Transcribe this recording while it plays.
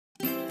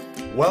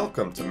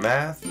Welcome to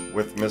Math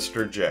with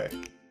Mr. J.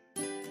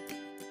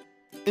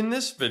 In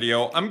this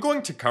video, I'm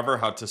going to cover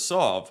how to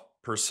solve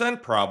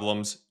percent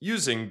problems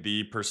using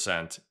the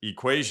percent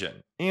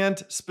equation.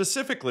 And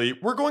specifically,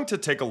 we're going to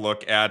take a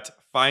look at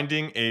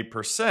finding a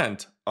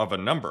percent of a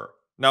number.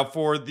 Now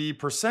for the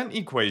percent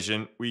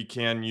equation, we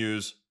can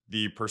use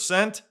the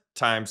percent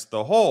times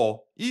the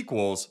whole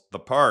equals the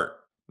part.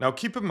 Now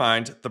keep in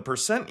mind, the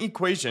percent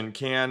equation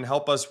can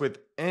help us with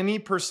any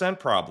percent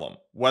problem,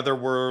 whether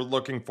we're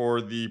looking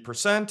for the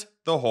percent,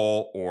 the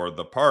whole, or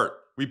the part.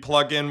 We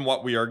plug in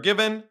what we are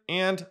given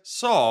and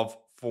solve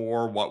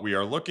for what we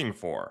are looking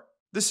for.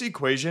 This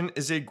equation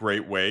is a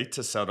great way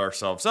to set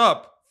ourselves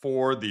up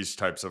for these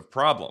types of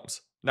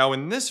problems. Now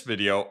in this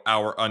video,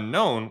 our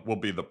unknown will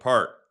be the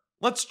part.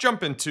 Let's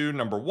jump into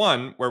number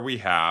 1, where we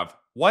have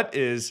what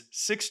is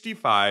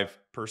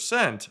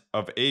 65%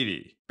 of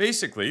 80?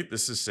 Basically,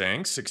 this is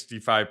saying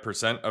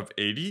 65% of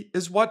 80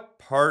 is what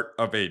part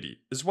of 80,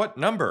 is what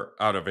number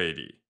out of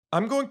 80.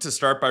 I'm going to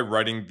start by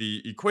writing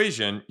the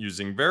equation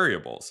using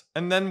variables,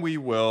 and then we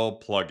will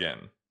plug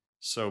in.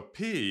 So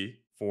P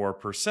for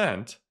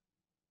percent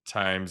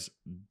times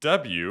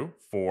W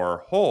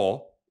for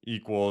whole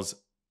equals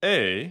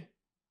A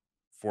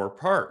for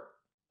part.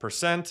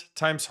 Percent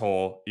times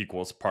whole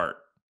equals part.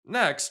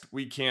 Next,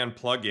 we can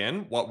plug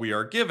in what we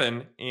are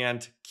given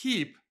and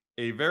keep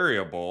a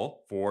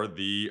variable for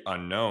the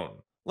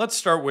unknown. Let's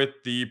start with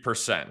the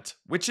percent,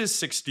 which is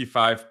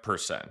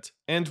 65%.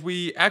 And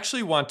we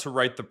actually want to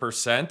write the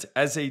percent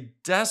as a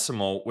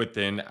decimal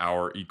within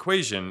our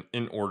equation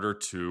in order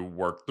to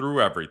work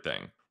through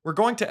everything. We're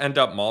going to end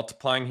up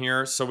multiplying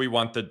here, so we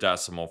want the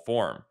decimal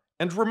form.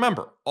 And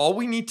remember, all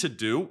we need to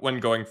do when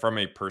going from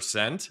a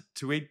percent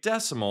to a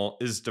decimal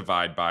is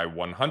divide by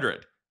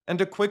 100. And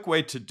a quick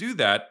way to do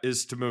that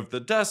is to move the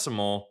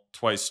decimal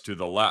twice to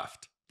the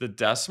left. The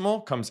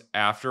decimal comes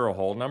after a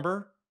whole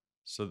number,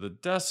 so the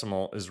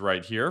decimal is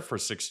right here for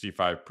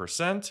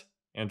 65%,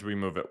 and we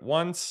move it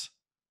once,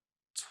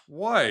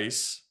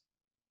 twice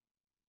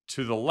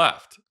to the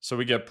left, so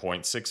we get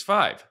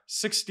 0.65,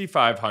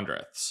 65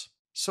 hundredths.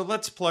 So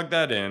let's plug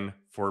that in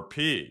for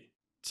P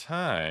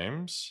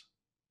times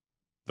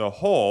the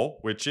whole,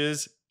 which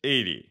is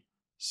 80.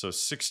 So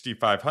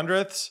 65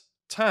 hundredths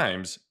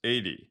times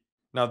 80.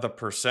 Now the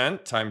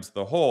percent times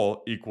the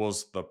whole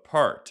equals the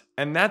part,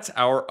 and that's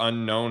our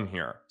unknown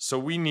here. So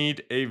we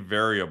need a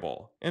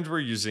variable, and we're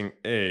using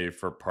A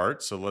for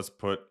part, so let's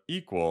put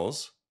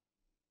equals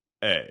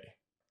A.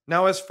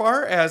 Now as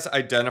far as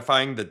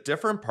identifying the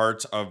different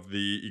parts of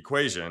the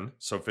equation,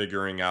 so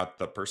figuring out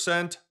the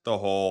percent, the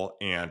whole,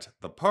 and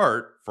the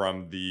part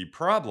from the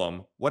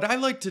problem, what I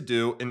like to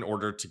do in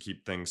order to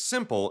keep things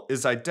simple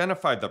is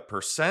identify the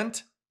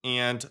percent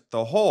and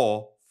the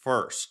whole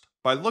first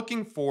by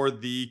looking for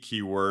the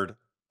keyword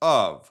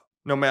of.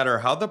 No matter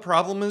how the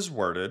problem is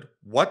worded,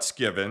 what's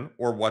given,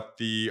 or what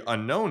the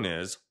unknown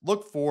is,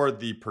 look for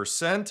the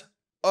percent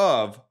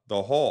of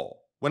the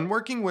whole. When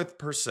working with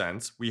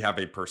percents, we have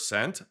a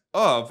percent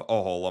of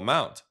a whole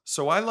amount.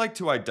 So I like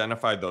to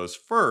identify those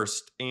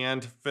first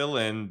and fill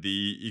in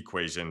the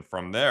equation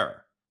from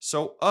there.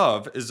 So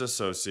of is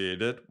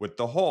associated with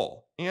the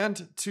whole.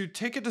 And to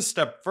take it a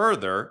step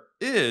further,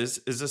 is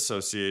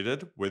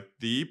associated with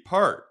the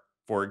part.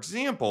 For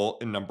example,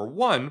 in number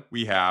 1,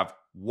 we have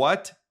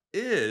what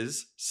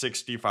is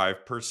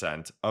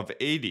 65% of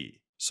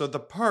 80. So the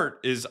part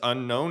is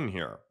unknown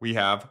here. We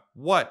have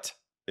what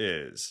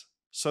is.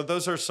 So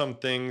those are some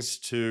things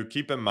to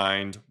keep in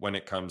mind when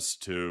it comes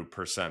to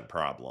percent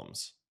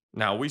problems.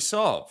 Now we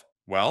solve.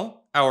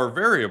 Well, our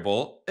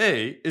variable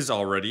A is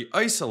already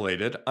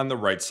isolated on the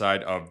right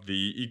side of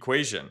the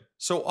equation.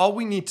 So all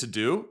we need to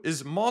do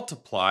is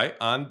multiply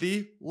on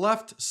the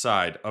left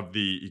side of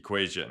the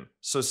equation.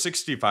 So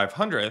 65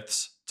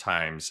 hundredths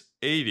times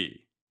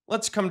 80.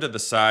 Let's come to the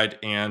side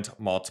and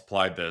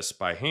multiply this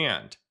by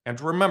hand. And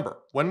remember,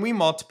 when we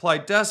multiply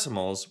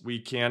decimals, we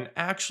can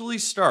actually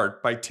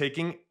start by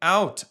taking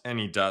out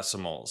any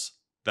decimals.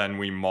 Then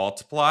we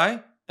multiply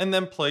and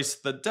then place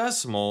the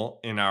decimal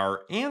in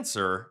our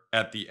answer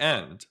at the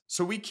end.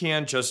 So we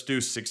can just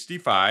do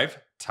 65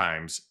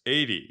 times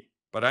 80.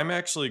 But I'm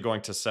actually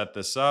going to set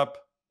this up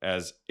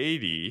as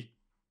 80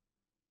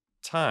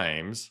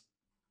 times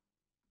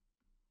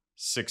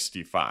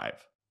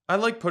 65. I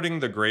like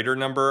putting the greater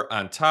number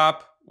on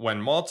top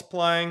when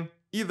multiplying.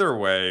 Either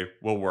way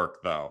will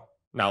work though.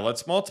 Now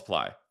let's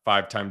multiply.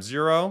 5 times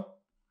 0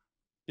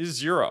 is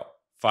 0.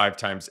 5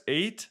 times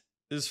 8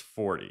 is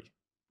 40.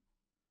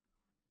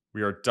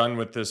 We are done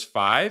with this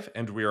 5,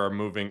 and we are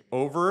moving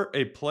over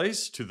a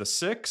place to the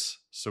 6,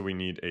 so we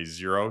need a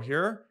 0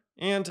 here.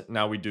 And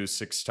now we do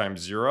 6 times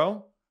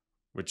 0,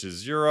 which is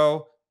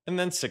 0, and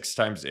then 6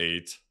 times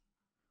 8,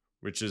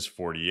 which is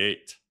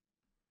 48.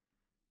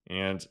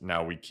 And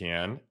now we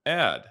can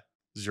add.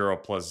 0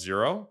 plus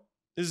 0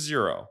 is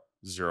 0.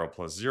 0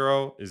 plus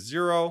 0 is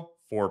 0.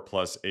 4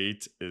 plus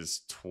 8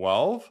 is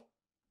 12.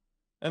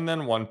 And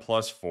then 1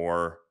 plus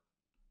 4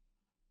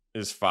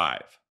 is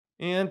 5.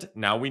 And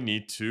now we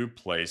need to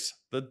place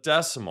the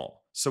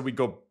decimal. So we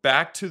go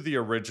back to the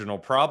original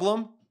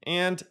problem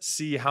and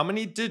see how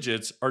many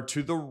digits are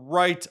to the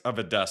right of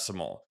a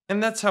decimal.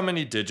 And that's how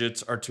many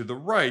digits are to the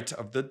right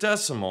of the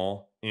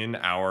decimal in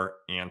our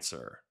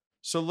answer.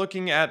 So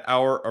looking at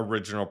our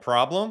original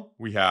problem,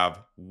 we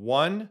have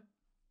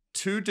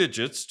 2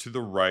 digits to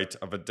the right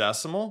of a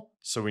decimal.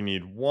 So we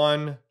need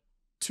 2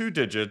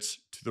 digits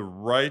to the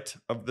right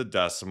of the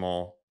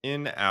decimal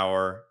in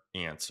our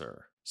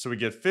answer. So we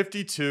get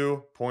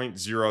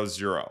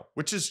 52.00,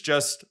 which is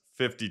just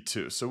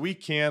 52. So we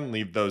can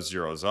leave those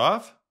zeros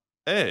off.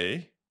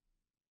 A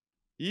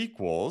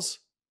equals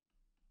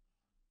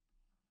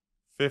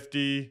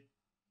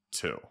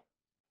 52.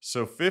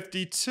 So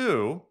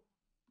 52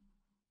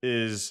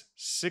 is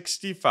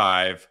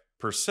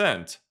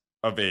 65%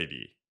 of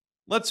 80.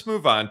 Let's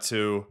move on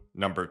to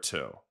number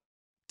 2.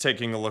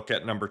 Taking a look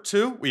at number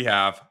 2, we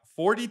have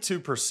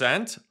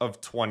 42%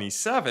 of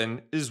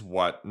 27 is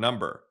what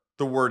number?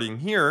 The wording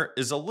here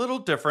is a little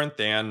different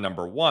than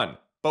number 1,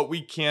 but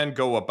we can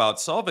go about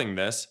solving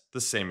this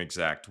the same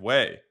exact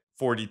way.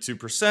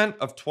 42%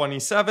 of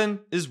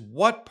 27 is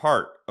what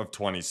part of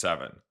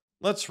 27?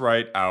 Let's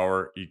write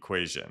our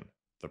equation.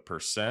 The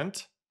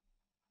percent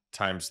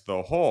times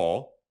the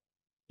whole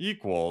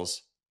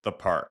equals the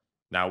part.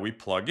 Now we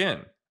plug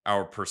in.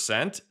 Our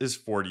percent is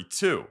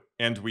 42,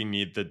 and we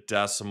need the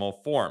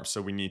decimal form,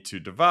 so we need to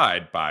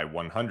divide by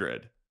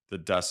 100. The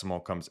decimal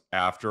comes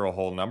after a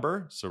whole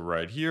number, so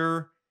right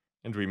here,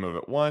 and we move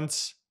it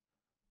once,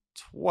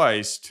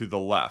 twice to the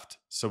left.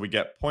 So we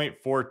get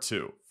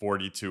 0.42,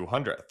 42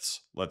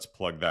 hundredths. Let's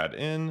plug that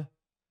in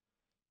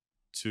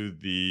to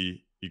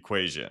the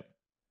equation.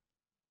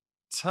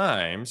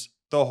 Times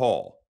the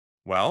whole.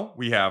 Well,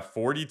 we have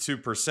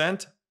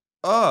 42%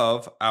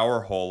 of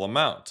our whole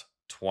amount,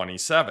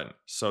 27.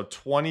 So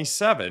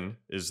 27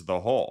 is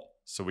the whole.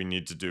 So we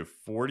need to do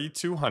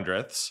 42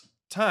 hundredths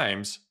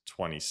times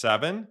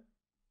 27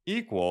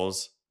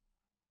 equals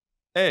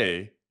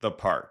A, the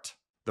part.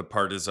 The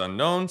part is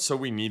unknown, so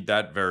we need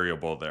that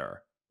variable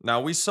there. Now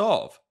we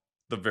solve.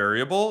 The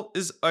variable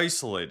is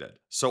isolated,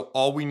 so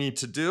all we need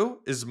to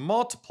do is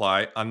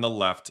multiply on the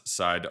left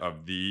side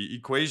of the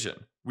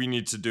equation. We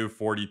need to do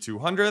 42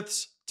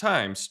 hundredths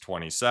times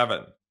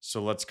 27.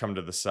 So let's come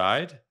to the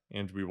side,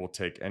 and we will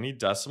take any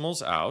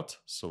decimals out.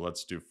 So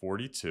let's do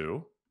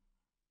 42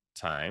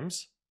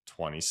 times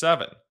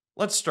 27.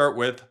 Let's start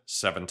with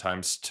 7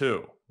 times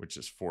 2, which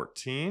is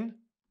 14.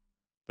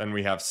 Then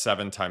we have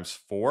 7 times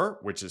 4,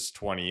 which is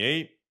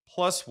 28,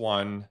 plus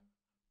 1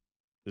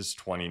 is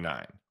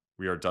 29.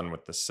 We are done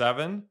with the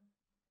 7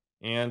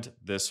 and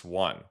this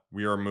 1.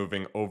 We are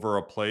moving over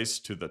a place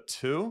to the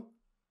 2,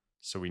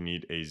 so we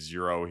need a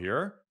 0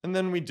 here. And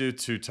then we do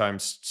 2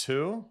 times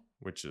 2,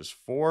 which is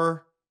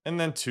 4. And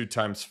then 2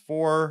 times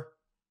 4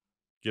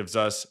 gives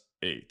us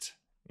 8.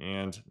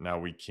 And now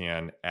we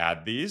can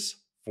add these.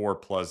 4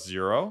 plus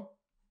 0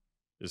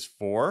 is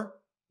 4.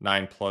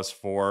 9 plus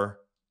 4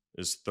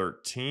 is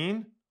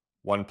 13.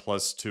 1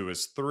 plus 2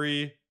 is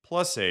 3.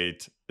 Plus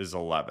 8 is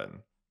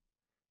 11.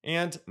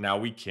 And now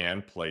we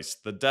can place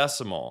the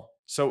decimal.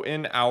 So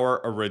in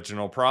our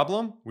original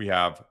problem, we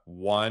have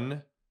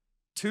 2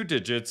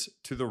 digits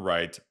to the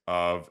right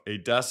of a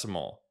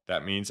decimal.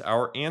 That means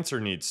our answer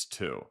needs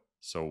 2.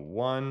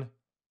 So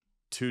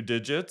 2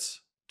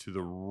 digits to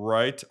the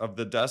right of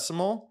the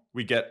decimal,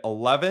 we get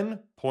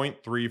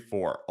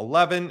 11.34.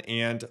 11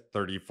 and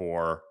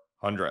 34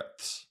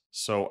 hundredths.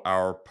 So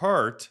our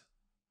part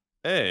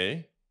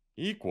A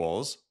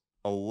equals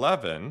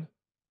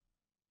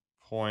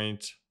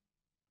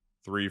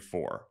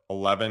 11.34.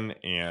 11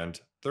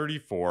 and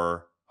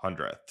 34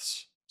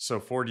 hundredths. So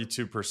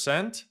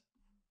 42%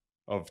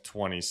 of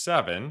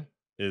 27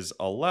 is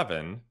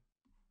 11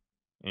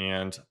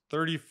 and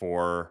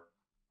 34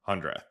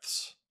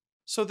 hundredths.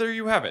 So there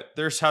you have it.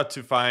 There's how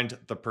to find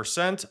the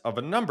percent of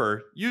a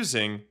number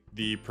using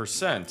the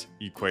percent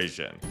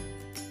equation.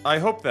 I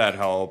hope that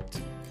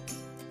helped.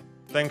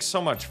 Thanks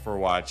so much for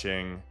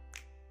watching.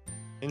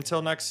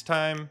 Until next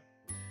time,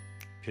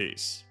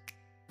 peace.